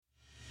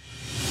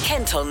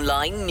Kent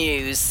Online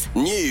News.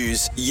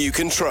 News you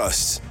can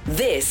trust.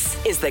 This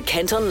is the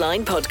Kent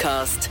Online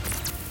Podcast.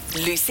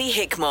 Lucy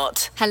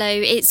Hickmott. Hello,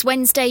 it's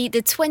Wednesday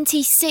the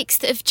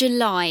 26th of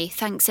July.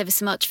 Thanks ever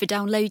so much for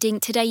downloading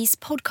today's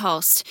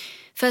podcast.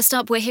 First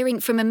up, we're hearing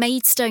from a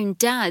Maidstone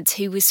dad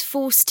who was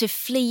forced to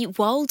flee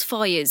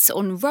wildfires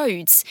on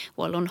Rhodes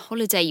while on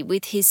holiday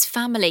with his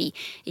family.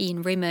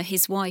 Ian Rimmer,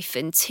 his wife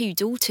and two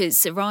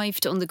daughters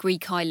arrived on the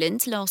Greek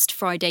island last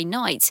Friday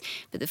night,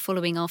 but the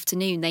following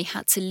afternoon they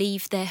had to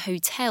leave their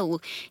hotel.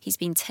 He's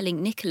been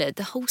telling Nicola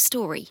the whole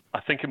story.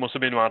 I think it must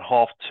have been around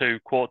 2:30,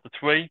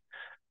 2:45.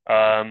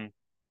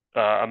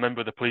 A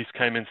member of the police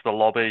came into the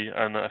lobby,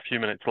 and a few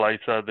minutes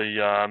later,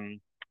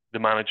 the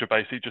manager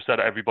basically just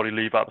said, "Everybody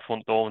leave out the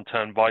front door and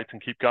turn right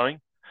and keep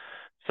going."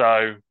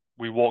 So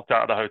we walked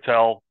out of the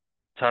hotel,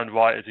 turned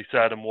right as he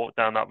said, and walked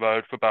down that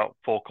road for about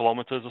 4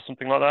 kilometers or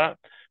something like that.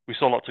 We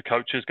saw lots of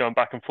coaches going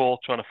back and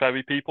forth trying to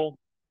ferry people,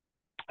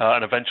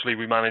 and eventually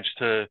we managed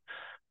to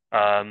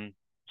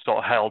sort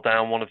of hail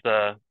down one of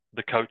the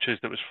coaches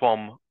that was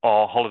from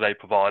our holiday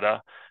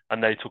provider,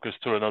 and they took us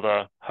to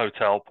another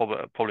hotel,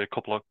 probably a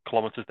couple of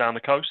kilometers down the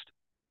coast.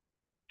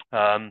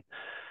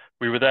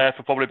 We were there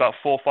for probably about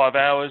 4 or 5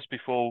 hours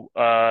before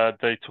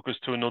they took us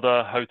to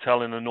another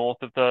hotel in the north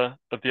of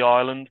the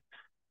island,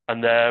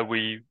 and there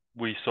we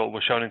sort of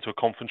were shown into a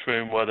conference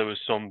room where there was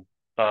some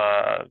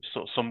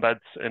sort of sunbeds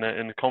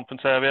in the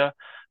conference area,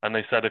 and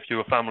they said if you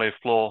were a family of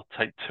 4,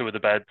 take 2 of the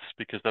beds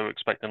because they were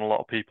expecting a lot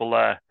of people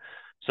there.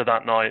 So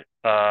that night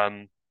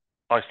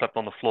I slept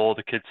on the floor,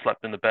 the kids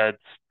slept in the beds.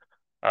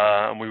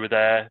 And we were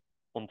there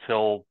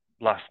until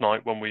last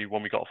night when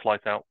we got a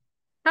flight out.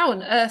 How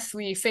on earth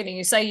were you feeling?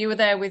 You say you were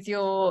there with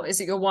your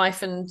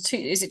wife and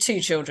 2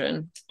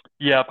 children?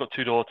 Yeah, I've got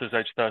 2 daughters,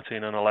 aged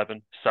 13 and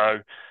 11. So,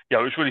 yeah,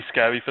 it was really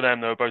scary for them.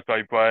 They were both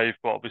very brave,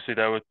 but obviously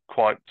they were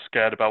quite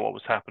scared about what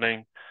was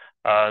happening.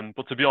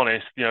 But to be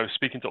honest,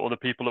 speaking to other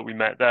people that we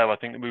met there, I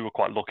think that we were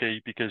quite lucky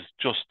because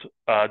just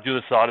the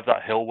other side of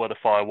that hill where the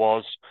fire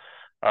was,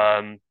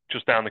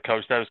 just down the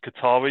coast there was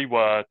Qatari,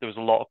 where there was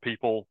a lot of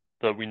people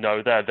that we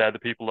know there. They're the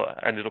people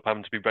that ended up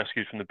having to be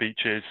rescued from the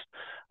beaches,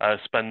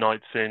 spend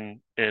nights in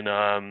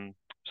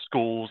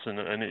schools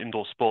and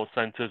indoor sports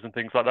centres and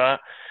things like that.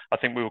 I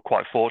think we were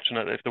quite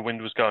fortunate that if the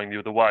wind was going the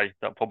other way,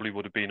 that probably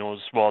would have been us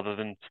rather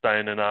than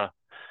staying in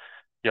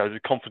the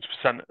conference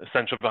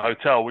centre of a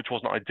hotel, which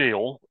wasn't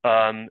ideal.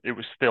 It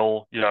was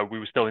still, we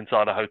were still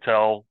inside a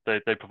hotel.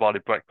 They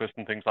provided breakfast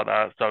and things like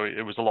that. So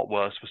it was a lot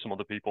worse for some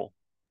other people.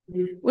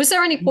 Was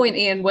there any point,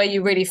 Ian, where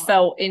you really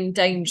felt in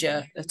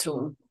danger at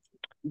all?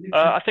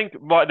 I think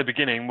right at the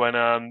beginning when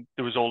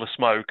there was all the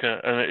smoke,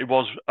 and it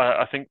was,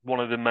 I think one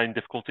of the main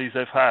difficulties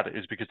they've had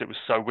is because it was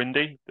so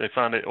windy, they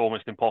found it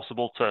almost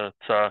impossible to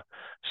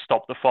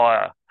stop the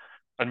fire.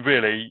 And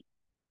really,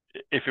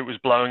 if it was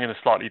blowing in a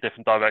slightly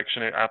different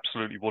direction, it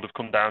absolutely would have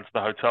come down to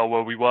the hotel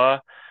where we were.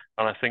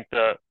 And I think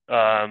that,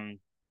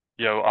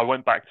 I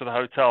went back to the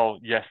hotel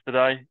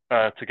yesterday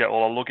to get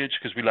all our luggage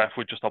because we left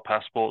with just our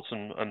passports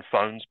and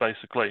phones,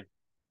 basically.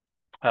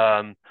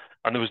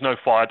 And there was no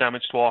fire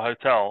damage to our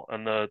hotel.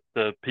 And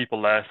the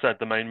people there said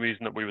the main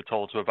reason that we were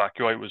told to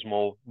evacuate was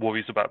more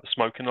worries about the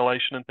smoke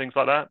inhalation and things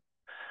like that.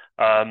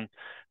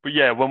 But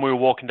yeah, when we were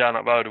walking down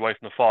that road away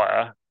from the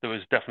fire, there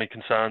was definitely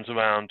concerns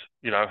around,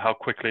 how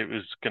quickly it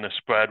was going to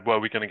spread,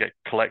 where we're going to get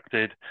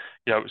collected.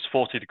 It was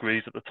 40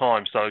 degrees at the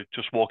time. So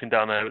just walking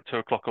down there at 2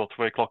 o'clock or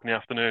 3 o'clock in the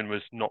afternoon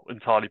was not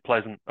entirely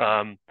pleasant.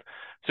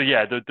 So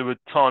yeah, there were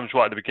times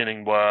right at the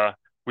beginning where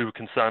we were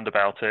concerned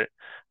about it.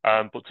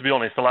 But to be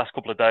honest, the last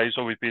couple of days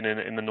where we've been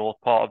in the north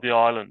part of the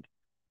island,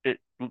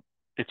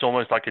 it's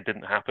almost like it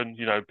didn't happen.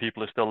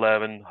 People are still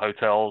there in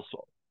hotels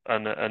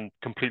and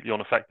completely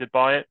unaffected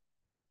by it.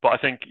 But I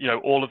think,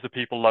 all of the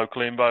people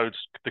locally in Rhodes,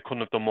 they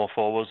couldn't have done more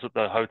for us at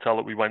the hotel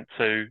that we went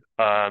to.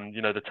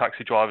 The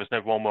taxi drivers and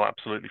everyone were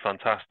absolutely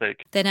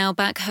fantastic. They're now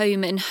back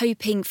home and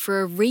hoping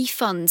for a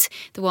refund.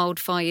 The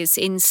wildfires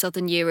in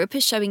southern Europe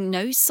are showing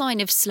no sign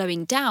of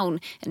slowing down,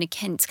 and a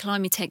Kent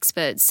climate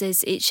expert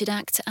says it should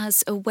act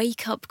as a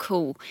wake-up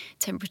call.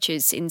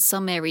 Temperatures in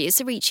some areas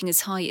are reaching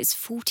as high as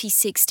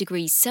 46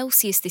 degrees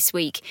Celsius this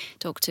week.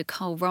 Dr.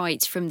 Carl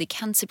Wright from the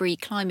Canterbury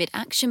Climate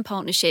Action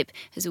Partnership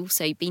has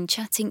also been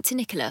chatting to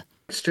Nicola.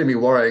 Extremely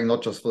worrying,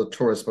 not just for the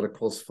tourists, but of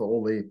course for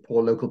all the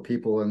poor local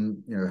people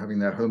and having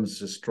their homes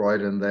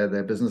destroyed and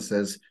their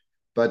businesses.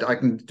 But I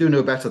can do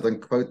no better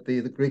than quote the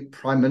Greek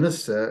Prime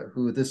Minister,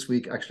 who this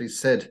week actually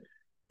said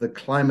the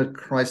climate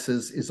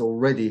crisis is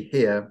already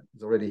here,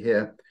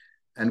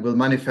 and will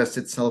manifest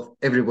itself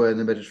everywhere in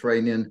the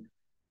Mediterranean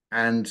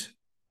and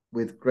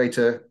with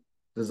greater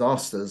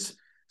disasters.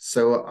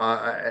 So,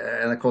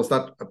 and of course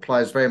that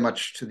applies very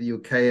much to the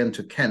UK and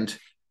to Kent.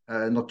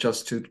 Not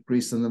just to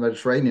Greece and the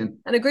Mediterranean.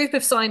 And a group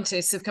of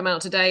scientists have come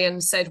out today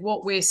and said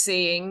what we're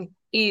seeing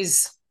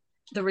is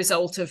the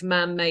result of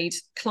man-made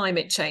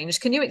climate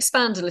change. Can you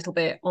expand a little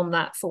bit on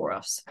that for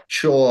us?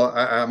 Sure.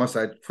 I must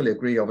say I fully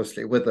agree,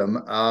 obviously, with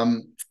them.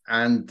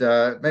 And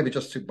maybe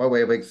just by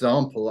way of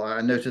example,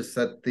 I noticed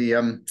that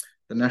the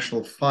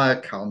National Fire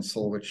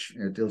Council, which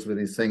deals with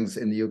these things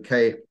in the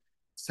UK,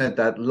 said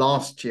that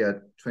last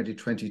year,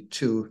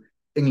 2022,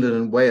 England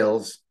and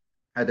Wales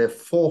had a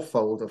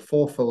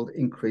fourfold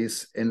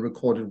increase in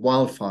recorded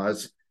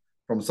wildfires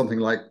from something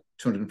like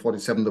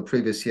 247 the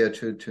previous year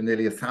to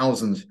nearly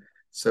 1,000.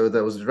 So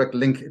there was a direct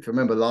link. If you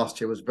remember,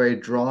 last year was very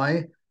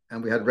dry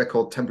and we had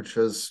record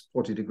temperatures,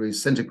 40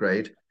 degrees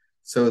centigrade.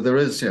 So there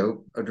is,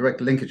 a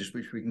direct linkage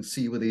which we can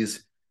see with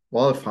these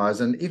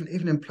wildfires. And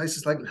even in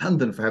places like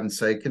London, for heaven's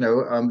sake,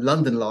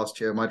 London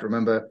last year, you might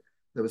remember,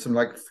 there was something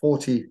like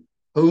 40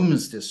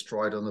 homes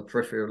destroyed on the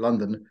periphery of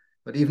London.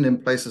 But even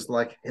in places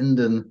like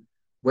Hendon,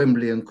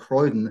 Wembley and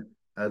Croydon,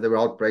 there were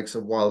outbreaks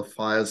of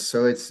wildfires.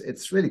 So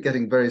it's really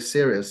getting very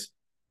serious.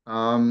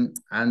 And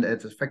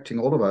it's affecting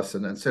all of us.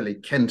 And certainly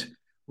Kent,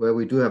 where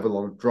we do have a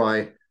lot of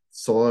dry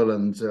soil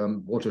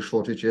and water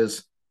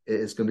shortages,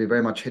 is going to be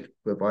very much hit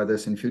by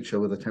this in future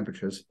with the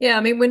temperatures. Yeah,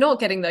 I mean, we're not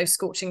getting those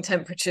scorching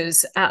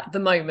temperatures at the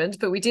moment,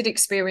 but we did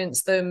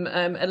experience them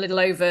a little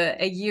over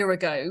a year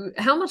ago.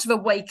 How much of a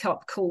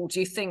wake-up call do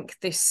you think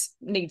this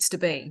needs to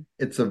be?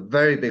 It's a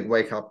very big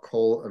wake-up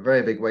call,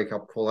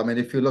 I mean,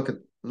 if you look at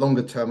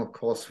longer term, of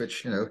course,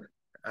 which,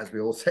 as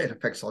we all say, it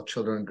affects our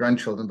children and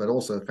grandchildren, but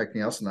also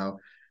affecting us now.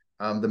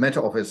 The Met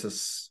Office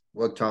has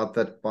worked out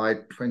that by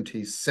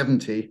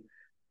 2070,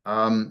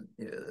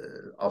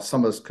 our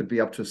summers could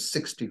be up to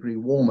 6 degrees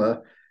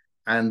warmer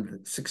and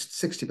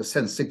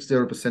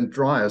 60%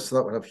 drier. So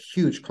that would have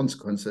huge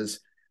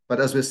consequences. But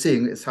as we're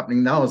seeing, it's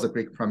happening now, as the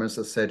Greek Prime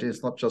Minister said.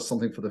 It's not just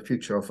something for the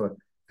future or for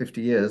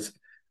 50 years.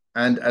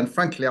 And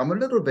frankly, I'm a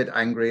little bit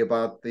angry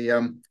about the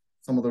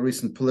some of the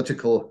recent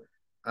political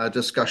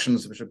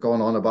discussions which have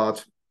gone on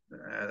about,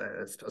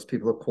 as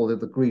people have called it,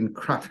 the green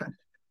crap,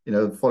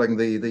 following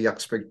the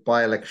Uxbridge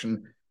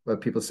by-election, where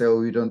people say,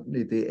 we don't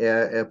need the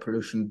air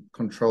pollution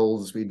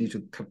controls, we need to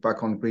cut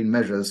back on green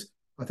measures.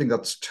 I think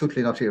that's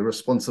totally not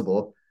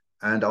irresponsible.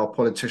 And our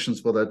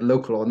politicians, whether at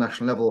local or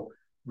national level,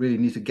 really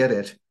need to get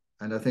it.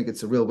 And I think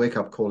it's a real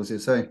wake-up call, as you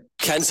say.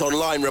 Kent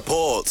Online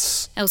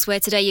reports. Elsewhere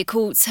today, your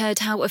courts heard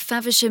how a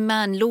Faversham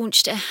man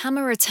launched a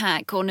hammer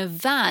attack on a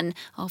van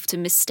after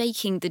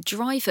mistaking the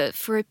driver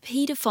for a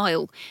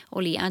paedophile.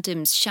 Ollie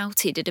Adams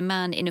shouted at a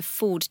man in a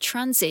Ford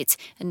Transit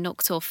and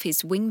knocked off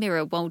his wing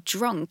mirror while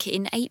drunk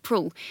in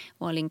April.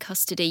 While in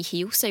custody,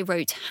 he also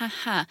wrote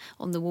 "ha-ha"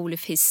 on the wall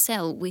of his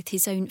cell with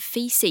his own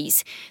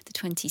faeces. The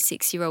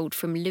 26-year-old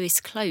from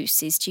Lewis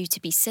Close is due to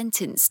be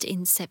sentenced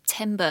in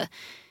September.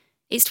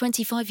 It's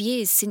 25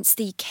 years since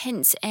the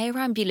Kent air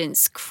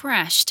ambulance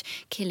crashed,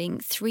 killing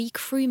 3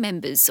 crew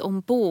members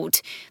on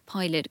board.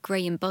 Pilot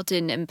Graham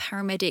Budden and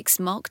paramedics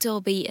Mark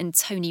Darby and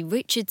Tony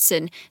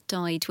Richardson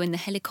died when the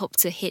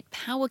helicopter hit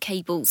power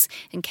cables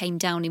and came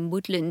down in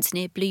woodland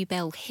near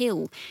Bluebell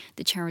Hill.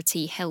 The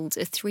charity held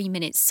a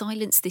 3-minute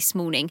silence this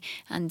morning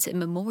and a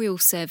memorial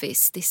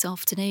service this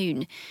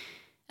afternoon.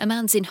 A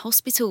man's in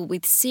hospital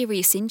with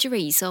serious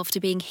injuries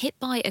after being hit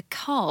by a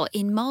car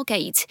in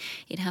Margate.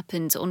 It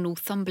happened on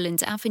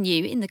Northumberland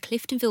Avenue in the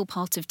Cliftonville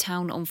part of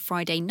town on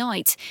Friday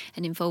night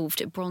and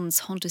involved a bronze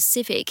Honda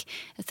Civic.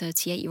 A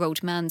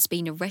 38-year-old man's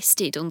been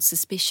arrested on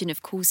suspicion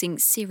of causing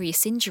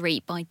serious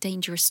injury by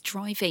dangerous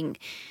driving.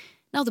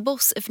 Now, the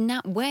boss of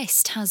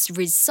NatWest has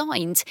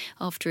resigned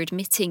after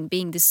admitting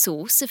being the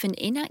source of an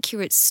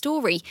inaccurate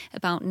story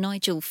about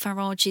Nigel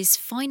Farage's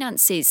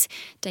finances.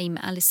 Dame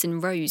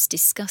Alison Rose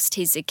discussed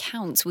his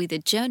account with a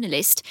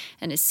journalist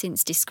and has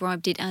since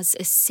described it as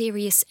a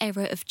serious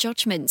error of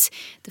judgment.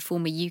 The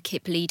former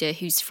UKIP leader,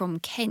 who's from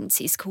Kent,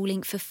 is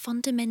calling for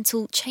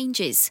fundamental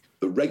changes.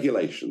 The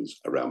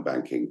regulations around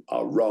banking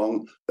are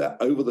wrong, they're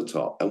over the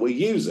top, and we're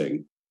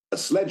using a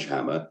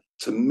sledgehammer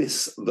to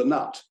miss the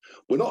nut.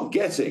 We're not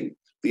getting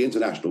the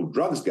international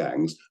drugs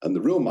gangs and the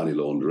real money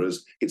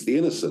launderers. It's the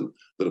innocent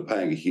that are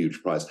paying a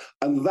huge price.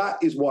 And that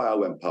is why I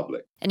went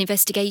public. An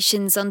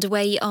investigation's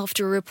underway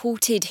after a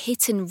reported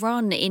hit and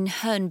run in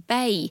Herne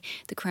Bay.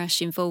 The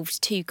crash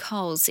involved 2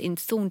 cars in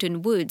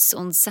Thorndon Woods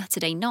on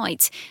Saturday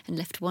night and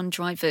left one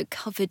driver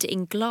covered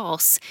in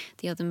glass.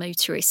 The other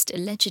motorist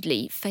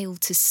allegedly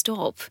failed to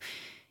stop.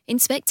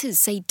 Inspectors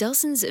say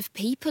dozens of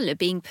people are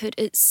being put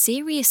at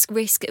serious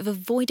risk of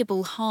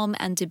avoidable harm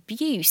and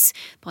abuse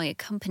by a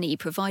company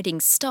providing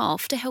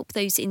staff to help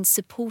those in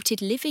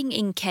supported living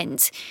in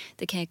Kent.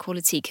 The Care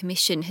Quality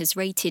Commission has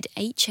rated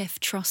HF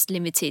Trust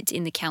Limited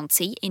in the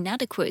county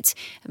inadequate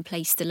and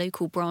placed the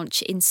local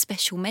branch in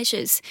special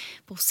measures.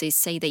 Bosses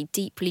say they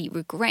deeply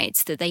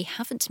regret that they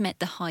haven't met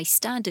the high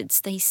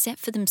standards they set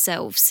for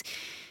themselves.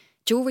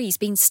 Jewellery's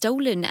been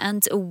stolen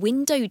and a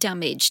window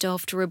damaged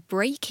after a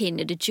break-in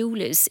at a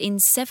jeweller's in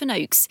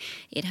Sevenoaks.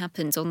 It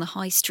happened on the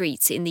high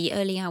street in the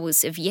early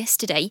hours of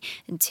yesterday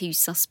and 2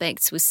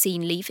 suspects were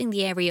seen leaving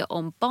the area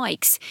on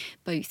bikes.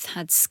 Both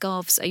had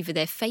scarves over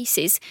their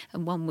faces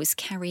and one was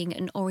carrying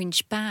an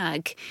orange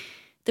bag.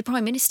 The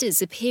Prime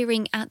Minister's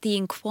appearing at the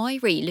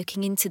inquiry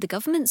looking into the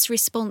government's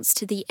response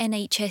to the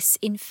NHS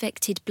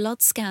infected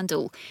blood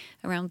scandal.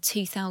 Around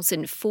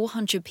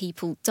 2,400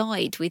 people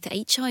died with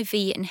HIV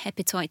and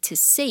hepatitis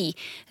C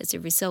as a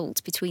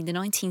result between the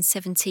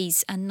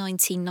 1970s and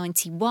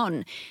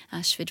 1991.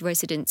 Ashford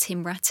resident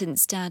Tim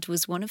Ratton's dad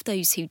was one of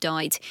those who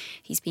died.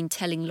 He's been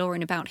telling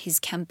Lauren about his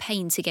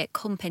campaign to get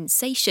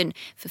compensation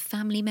for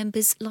family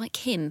members like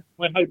him.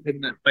 We're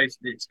hoping that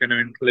basically it's going to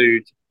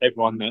include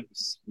everyone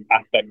that's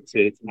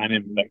affected and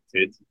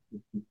infected,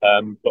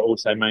 but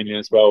also mainly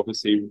as well,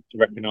 obviously, to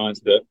recognise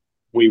that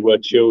we were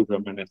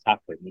children when this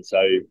happened.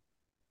 So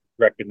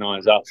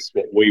recognise us,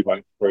 what we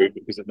went through,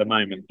 because at the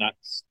moment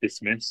that's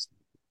dismissed.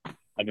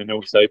 And then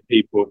also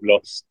people have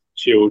lost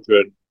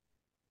children,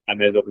 and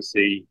there's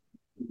obviously,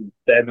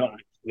 they're not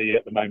actually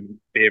at the moment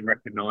being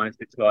recognised.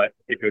 It's like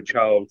if your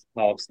child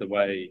passed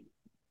away,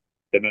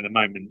 then at the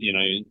moment,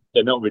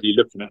 they're not really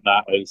looking at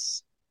that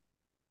as,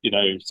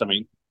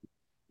 something,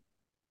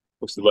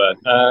 what's the word?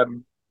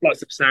 Like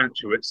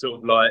substantial. It's sort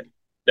of like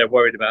they're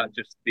worried about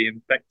just the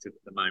infected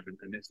at the moment.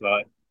 And it's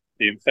like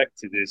the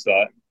infected is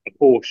like a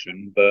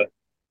portion, but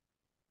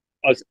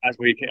as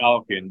we keep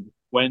arguing,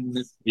 when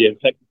the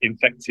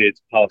infected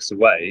pass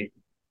away,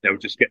 they'll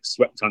just get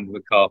swept under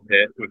the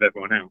carpet with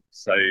everyone else.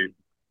 So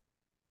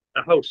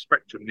the whole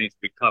spectrum needs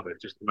to be covered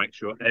just to make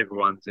sure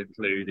everyone's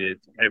included,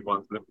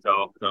 everyone's looked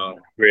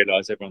after,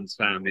 realise everyone's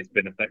family's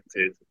been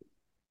affected.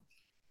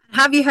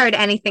 Have you heard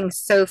anything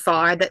so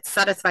far that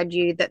satisfied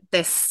you that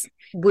this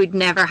would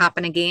never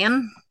happen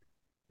again?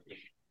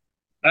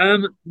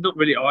 Not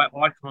really.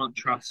 I can't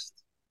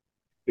trust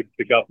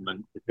the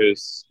government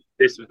because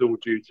this was all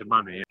due to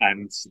money.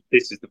 And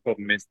this is the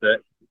problem, is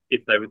that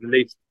if they would at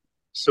least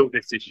sort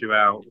this issue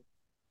out,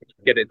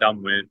 get it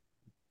done with,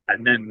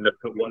 and then look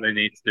at what they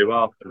need to do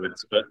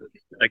afterwards. But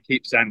they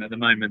keep saying at the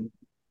moment,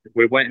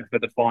 we're waiting for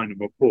the final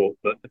report,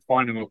 but the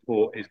final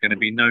report is going to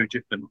be no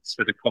difference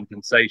for the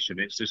compensation.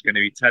 It's just going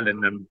to be telling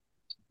them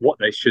what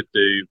they should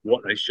do,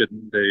 what they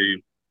shouldn't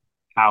do,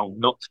 how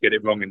not to get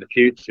it wrong in the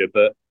future.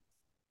 But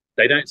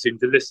they don't seem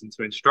to listen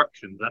to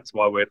instructions. That's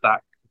why we're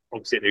back,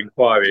 obviously, at the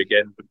inquiry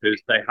again,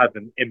 because they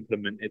haven't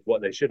implemented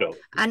what they should have.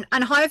 And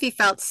how have you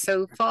felt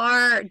so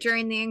far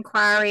during the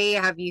inquiry?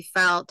 Have you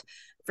felt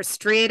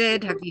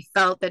frustrated? Have you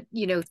felt that,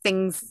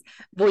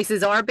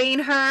 voices are being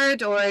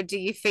heard? Or do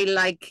you feel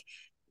like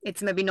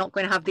it's maybe not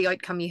going to have the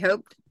outcome you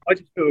hoped? I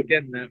just feel,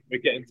 again, that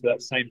we're getting to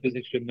that same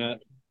position that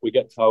we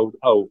get told,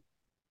 oh,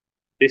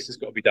 this has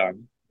got to be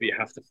done, but you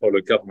have to follow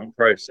a government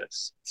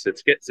process. So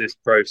to get to this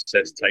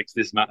process takes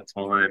this amount of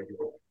time.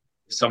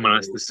 Someone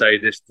has to say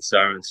this to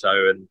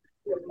so-and-so, and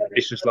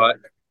it's just like,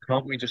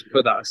 can't we just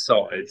put that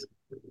aside,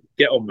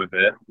 get on with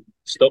it,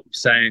 stop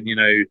saying,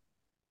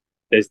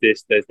 there's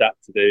this, there's that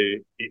to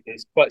do.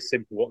 It's quite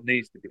simple what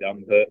needs to be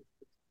done, but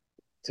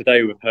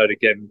today we've heard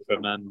again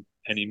from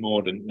Penny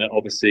Morden that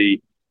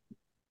obviously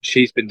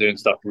she's been doing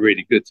stuff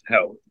really good to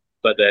help,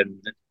 but then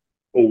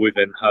all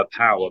within her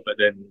power, but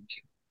then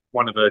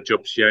one of her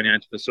jobs she only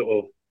had for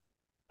sort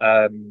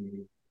of,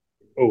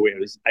 it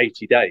was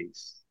 80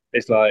 days.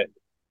 It's like,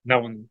 no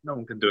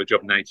one can do a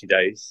job in 80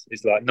 days.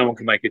 It's like no one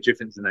can make a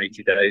difference in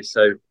 80 days.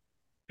 So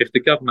if the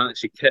government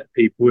actually kept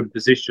people in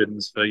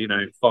positions for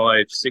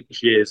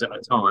 5-6 years at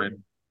a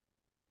time,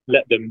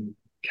 let them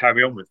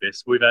carry on with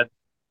this. We've had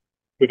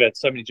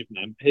so many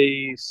different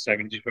MPs, so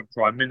many different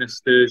prime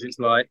ministers. It's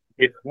like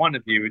if one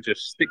of you would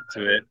just stick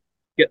to it,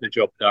 get the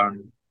job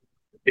done,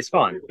 it's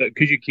fine. But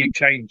because you keep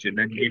changing,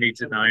 then you need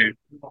to know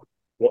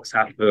what's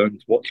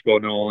happened, what's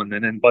gone on,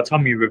 and then by the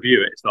time you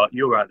review it, it's like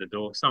you're out the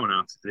door, someone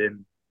else is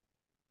in.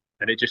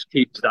 And it just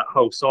keeps that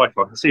whole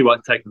cycle. I can see why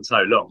it's taken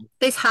so long.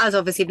 This has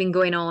obviously been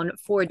going on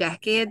for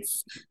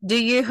decades. Do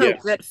you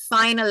hope that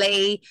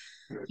finally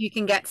you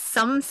can get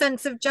some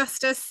sense of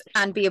justice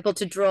and be able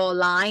to draw a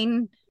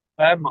line?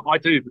 I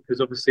do,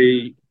 because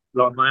obviously,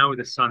 like, my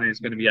oldest son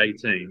is going to be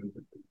 18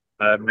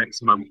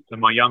 next month,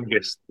 and my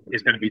youngest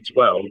is going to be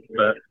 12.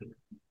 But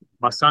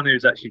my son,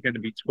 who's actually going to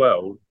be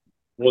 12,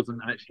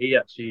 wasn't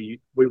actually.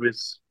 We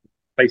was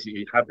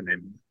basically having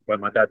him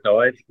when my dad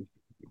died.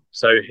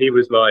 So he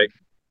was like,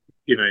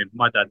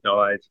 my dad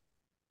died,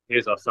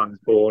 here's our son's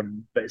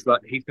born, but it's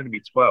like he's going to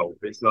be 12.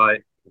 It's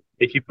like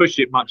if you push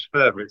it much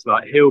further, it's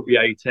like he'll be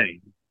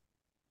 18,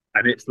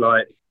 and it's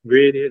like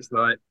really, it's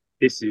like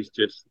this is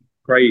just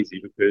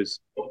crazy, because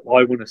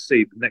I want to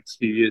see the next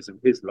few years of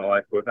his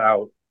life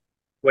without,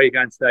 where you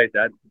going today,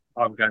 Dad?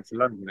 I'm going to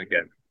London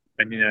again.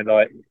 And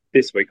like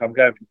this week I'm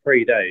going for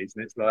 3 days,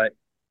 and it's like,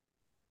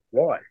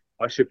 why?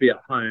 I should be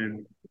at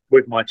home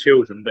with my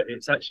children, but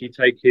it's actually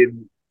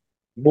taking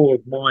more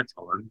of my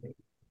time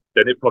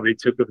than it probably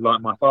took of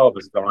like my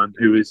father's time,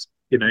 who was,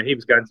 he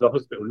was going to the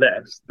hospital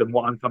less than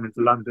what I'm coming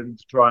to London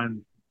to try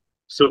and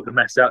sort the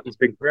mess out that's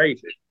been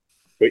created.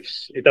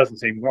 which it doesn't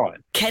seem right.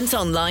 Kent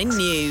Online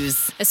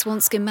News. A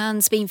Swanscombe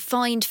man's been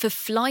fined for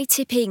fly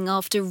tipping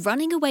after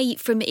running away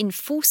from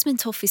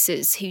enforcement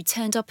officers who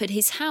turned up at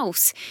his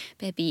house.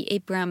 Bebi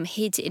Ibram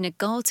hid in a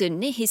garden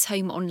near his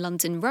home on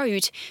London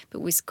Road,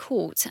 but was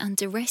caught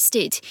and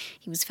arrested.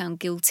 He was found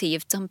guilty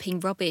of dumping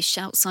rubbish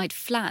outside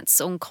flats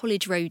on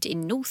College Road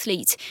in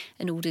Northleet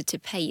and ordered to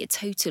pay a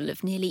total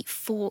of nearly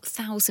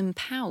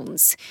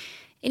 £4,000.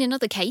 In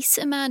another case,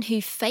 a man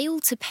who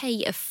failed to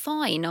pay a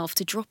fine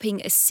after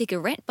dropping a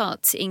cigarette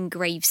butt in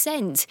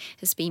Gravesend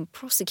has been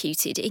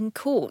prosecuted in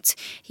court.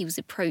 He was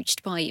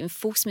approached by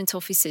enforcement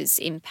officers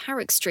in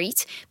Parrock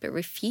Street but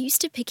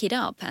refused to pick it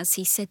up as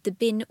he said the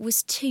bin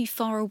was too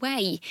far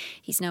away.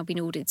 He's now been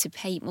ordered to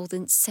pay more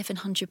than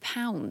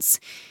 £700.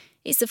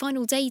 It's the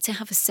final day to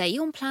have a say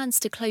on plans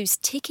to close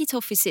ticket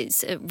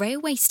offices at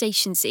railway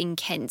stations in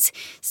Kent.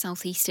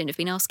 South Eastern have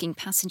been asking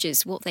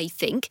passengers what they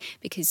think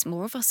because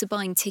more of us are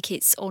buying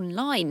tickets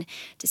online.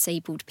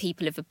 Disabled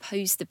people have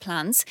opposed the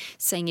plans,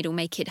 saying it'll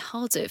make it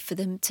harder for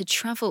them to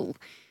travel.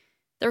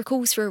 There are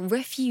calls for a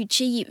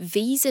refugee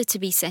visa to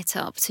be set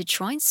up to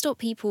try and stop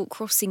people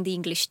crossing the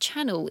English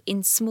Channel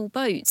in small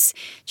boats.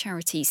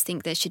 Charities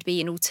think there should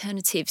be an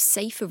alternative,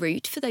 safer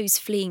route for those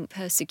fleeing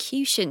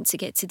persecution to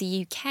get to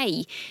the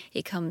UK.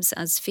 It comes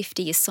as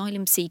 50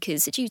 asylum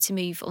seekers are due to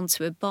move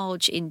onto a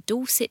barge in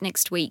Dorset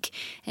next week.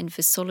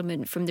 Enver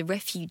Solomon from the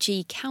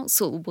Refugee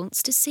Council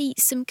wants to see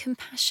some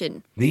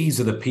compassion. These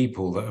are the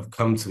people that have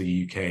come to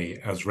the UK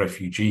as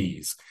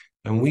refugees.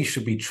 And we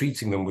should be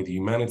treating them with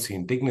humanity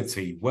and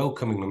dignity,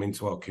 welcoming them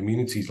into our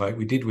communities like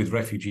we did with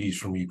refugees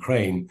from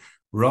Ukraine,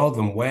 rather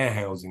than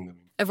warehousing them.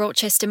 A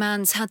Rochester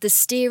man's had the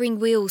steering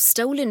wheel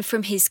stolen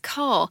from his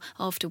car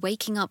after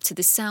waking up to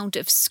the sound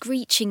of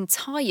screeching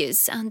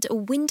tyres and a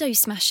window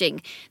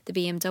smashing. The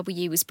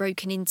BMW was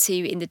broken into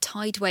in the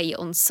Tideway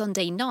on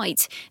Sunday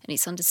night, and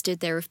it's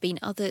understood there have been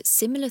other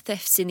similar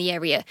thefts in the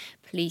area.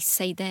 Police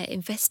say they're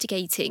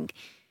investigating.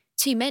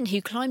 Two men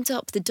who climbed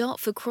up the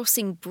Dartford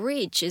Crossing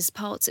Bridge as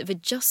part of a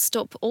Just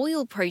Stop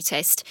Oil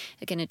protest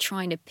are going to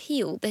try and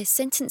appeal their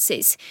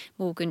sentences.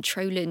 Morgan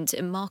Troland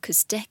and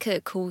Marcus Decker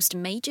caused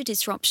major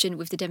disruption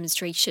with the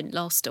demonstration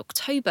last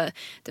October.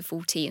 The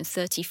 40 and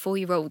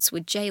 34-year-olds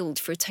were jailed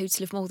for a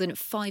total of more than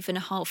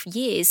 5.5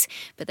 years,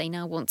 but they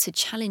now want to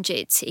challenge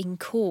it in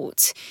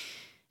court.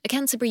 A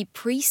Canterbury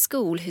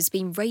preschool has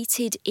been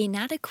rated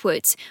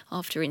inadequate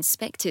after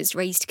inspectors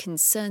raised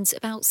concerns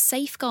about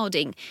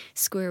safeguarding.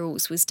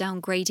 Squirrels was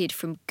downgraded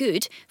from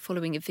good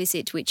following a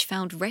visit which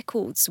found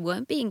records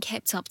weren't being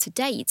kept up to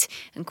date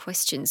and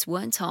questions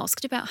weren't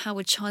asked about how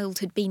a child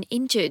had been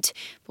injured.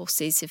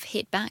 Bosses have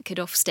hit back at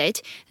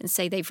Ofsted and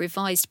say they've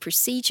revised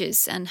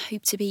procedures and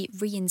hope to be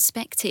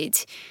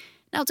re-inspected.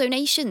 Now,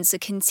 donations are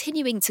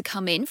continuing to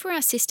come in for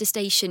our sister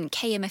station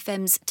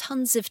KMFM's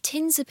Tons of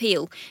Tins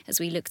appeal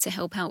as we look to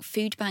help out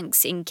food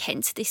banks in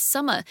Kent this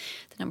summer.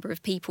 The number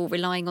of people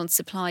relying on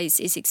supplies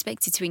is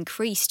expected to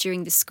increase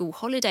during the school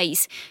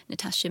holidays.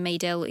 Natasha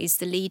Maidell is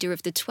the leader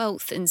of the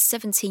 12th and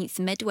 17th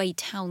Medway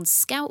Town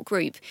Scout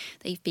Group.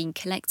 They've been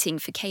collecting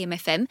for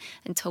KMFM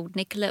and told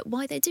Nicola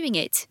why they're doing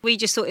it. We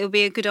just thought it would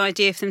be a good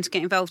idea for them to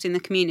get involved in the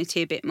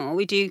community a bit more.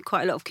 We do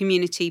quite a lot of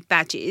community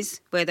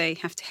badges where they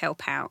have to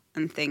help out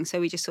and things,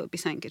 so we just thought it'd be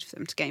something good for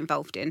them to get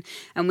involved in,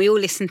 and we all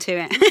listen to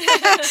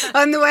it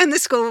on the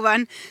school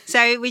run,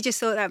 so we just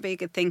thought that'd be a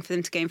good thing for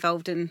them to get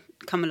involved and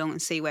come along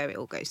and see where it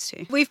all goes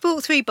to. We've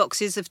brought 3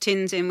 boxes of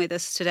tins in with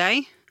us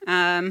today,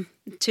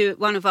 to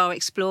one of our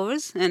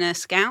explorers and a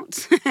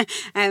scout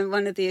and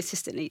one of the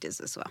assistant leaders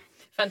as well.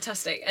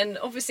 Fantastic. And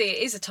obviously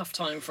it is a tough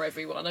time for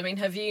everyone. I mean,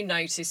 have you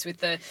noticed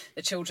with the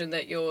children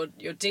that you're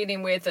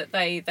dealing with that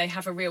they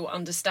have a real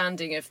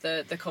understanding of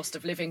the cost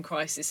of living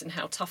crisis and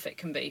how tough it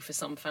can be for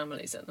some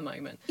families at the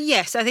moment?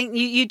 Yes, I think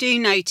you do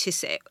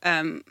notice it,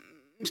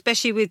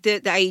 especially with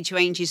the age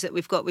ranges that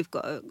we've got. We've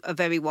got a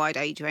very wide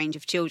age range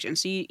of children.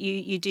 So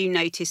you do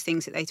notice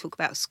things that they talk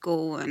about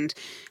school and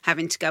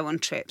having to go on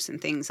trips and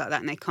things like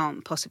that, and they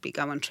can't possibly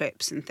go on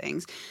trips and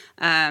things.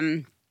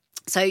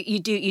 So you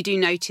do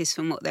notice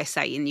from what they're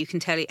saying, you can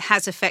tell it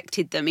has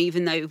affected them,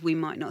 even though we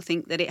might not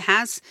think that it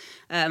has.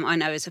 I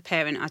know as a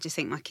parent, I just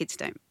think my kids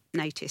don't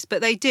notice,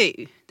 but they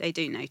do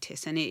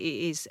notice, and it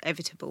is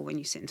evitable when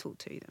you sit and talk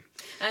to them.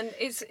 And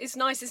it's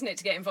nice, isn't it,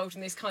 to get involved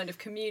in this kind of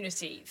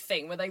community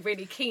thing where they're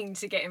really keen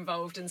to get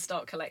involved and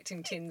start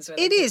collecting tins.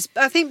 It is.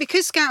 I think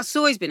because Scouts has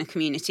always been a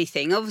community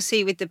thing,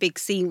 obviously with the big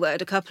C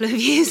word a couple of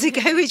years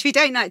ago, which we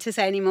don't like to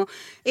say anymore,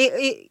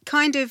 it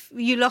kind of,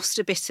 you lost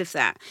a bit of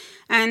that.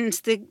 And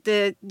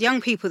the young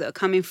people that are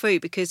coming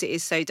through, because it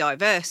is so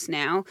diverse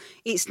now,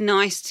 it's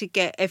nice to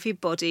get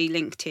everybody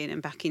linked in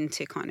and back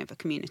into kind of a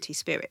community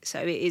spirit. So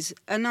it is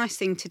a nice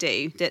thing to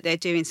do, that they're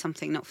doing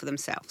something not for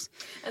themselves.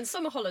 And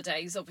summer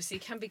holidays obviously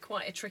can be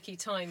quite a tricky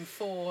time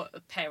for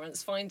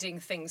parents finding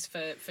things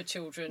for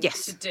children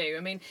to do.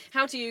 I mean,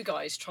 how do you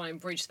guys try and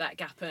bridge that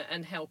gap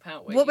and help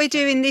out with what we're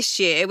doing this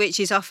year, which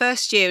is our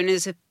first year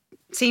and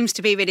seems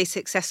to be really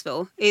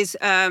successful, is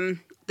the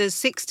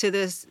 6th to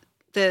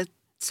the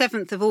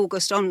 7th of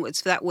August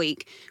onwards for that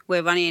week,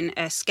 we're running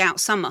a Scout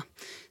Summer.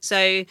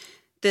 So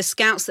the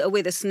scouts that are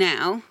with us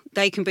now,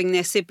 they can bring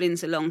their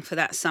siblings along for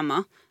that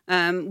summer.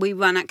 We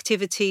run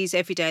activities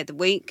every day of the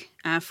week.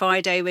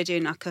 Friday, we're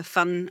doing like a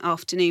fun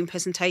afternoon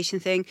presentation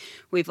thing.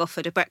 We've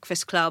offered a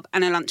breakfast club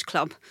and a lunch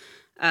club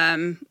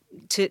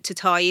to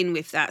tie in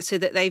with that, so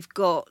that they've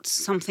got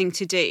something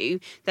to do.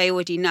 They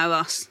already know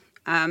us.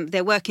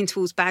 They're working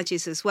towards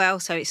badges as well,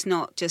 so it's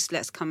not just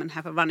let's come and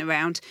have a run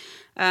around.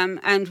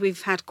 And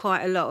we've had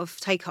quite a lot of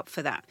take up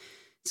for that.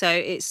 So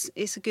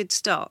it's a good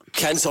start.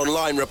 Kent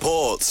Online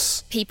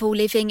reports. People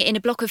living in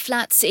a block of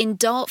flats in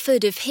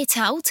Dartford have hit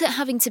out at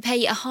having to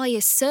pay a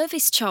higher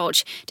service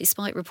charge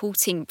despite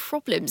reporting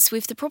problems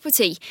with the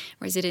property.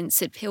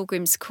 Residents at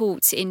Pilgrim's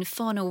Court in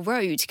Farnell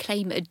Road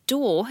claim a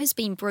door has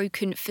been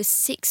broken for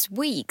 6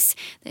 weeks.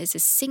 There's a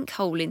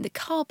sinkhole in the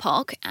car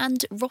park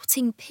and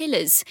rotting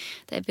pillars.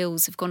 Their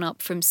bills have gone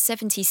up from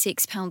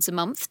 £76 a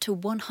month to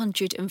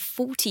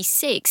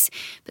 £146,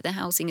 but the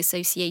Housing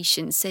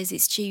Association says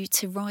it's due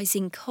to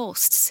rising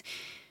costs.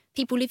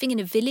 People living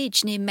in a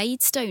village near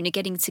Maidstone are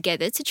getting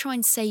together to try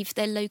and save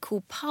their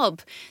local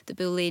pub. The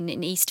Bull Inn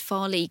in East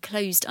Farley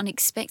closed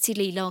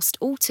unexpectedly last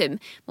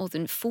autumn. More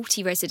than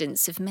 40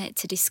 residents have met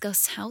to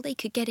discuss how they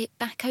could get it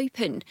back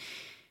open.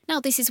 Now,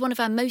 this is one of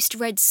our most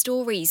read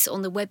stories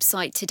on the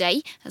website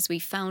today, as we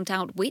found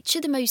out which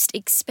are the most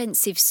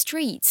expensive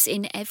streets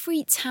in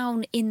every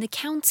town in the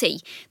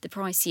county. The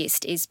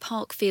priciest is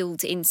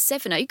Parkfield in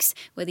Sevenoaks,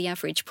 where the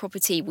average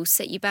property will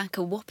set you back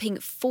a whopping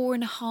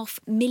 £4.5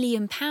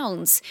 million,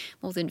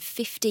 more than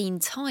 15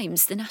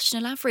 times the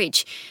national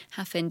average.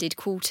 Half-ended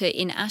Quarter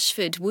in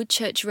Ashford,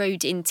 Woodchurch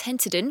Road in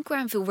Tenterden,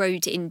 Granville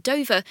Road in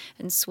Dover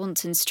and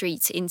Swanton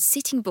Street in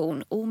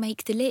Sittingbourne all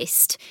make the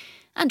list.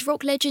 And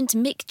rock legend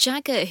Mick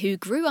Jagger, who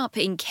grew up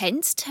in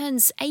Kent,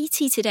 turns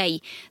 80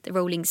 today. The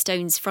Rolling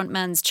Stones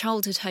frontman's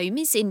childhood home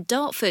is in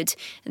Dartford,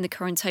 and the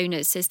current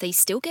owner says they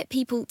still get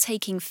people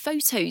taking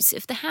photos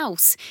of the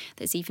house.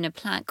 There's even a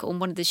plaque on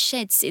one of the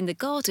sheds in the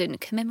garden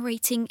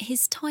commemorating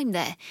his time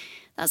there.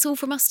 That's all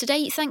from us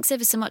today. Thanks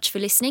ever so much for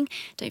listening.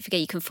 Don't forget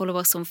you can follow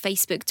us on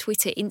Facebook,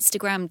 Twitter,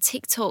 Instagram,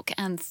 TikTok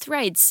and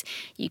Threads.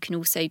 You can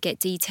also get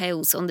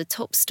details on the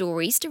top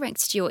stories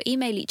directed to your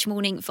email each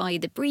morning via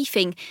the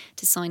briefing.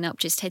 To sign up,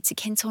 just head to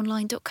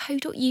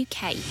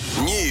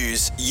kentonline.co.uk.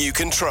 News you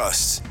can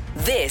trust.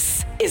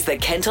 This is the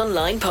Kent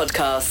Online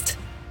Podcast.